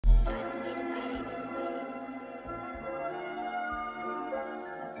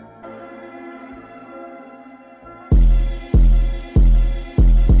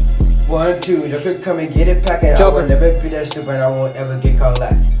1, 2, Joker, come and get it packing. I will never be that stupid, I won't ever get caught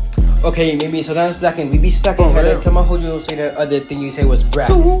lacking. Okay, maybe sometimes slacking, we be stacking. Had to tell my whole you say the other thing you say was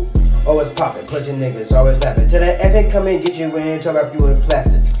bracket. So, always popping, pussy niggas, always laughing. Till that effing come and get you in, talk about you in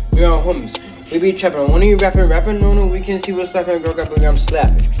plastic. We are homies, we be trapping. One of you rapping, no, no, we can see what's slapping. Girl got booty, I'm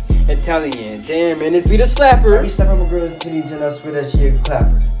slapping. Italian, damn man, this be the slapper. I be slapping my girl's titties and I swear that she a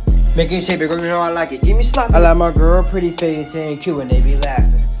clapper. Making shape, girl, you know I like it. Give me sloppy. I like my girl pretty face and cute and they be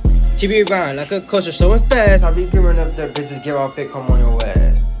laughing. She be around like a coaster, slowing fast. I be giving up the business, give out fit, come on your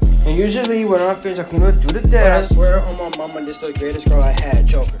ass. And usually when I'm finished, I can do the dash. But I swear on my mama, this the greatest girl I had.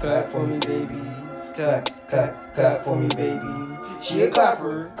 Joker. Clap for me, baby. Clap, clap, clap for me, baby. She a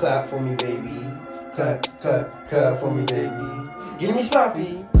clapper. Clap for me, baby. Clap, clap, clap for me, baby. Give me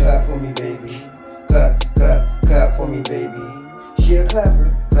sloppy. Clap for me, baby. Clap, clap, clap for me, baby. She a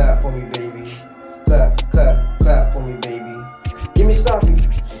clapper. Clap for me, baby. Clap, clap, clap for me, baby. Give me sloppy.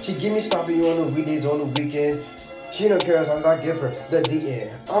 She give me sloppy on the weekdays, on the weekends. She don't care as long as I give her the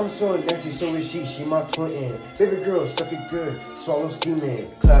DN. I'm so nasty, so is she my twin. Baby girl, suck it good, swallow semen.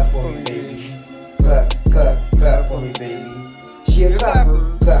 Clap for me, baby. Clap, clap, clap for me, baby. She a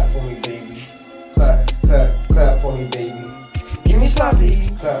clapper. Clap for me, baby. Clap, clap, clap for me, baby. Give me sloppy.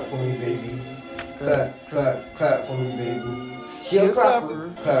 Clap for me, baby. Clap, clap, clap for me, baby. She a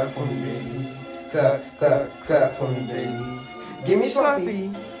clapper. Clap for me, baby. Clap, clap, clap for me, baby. Give me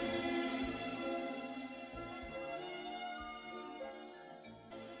sloppy.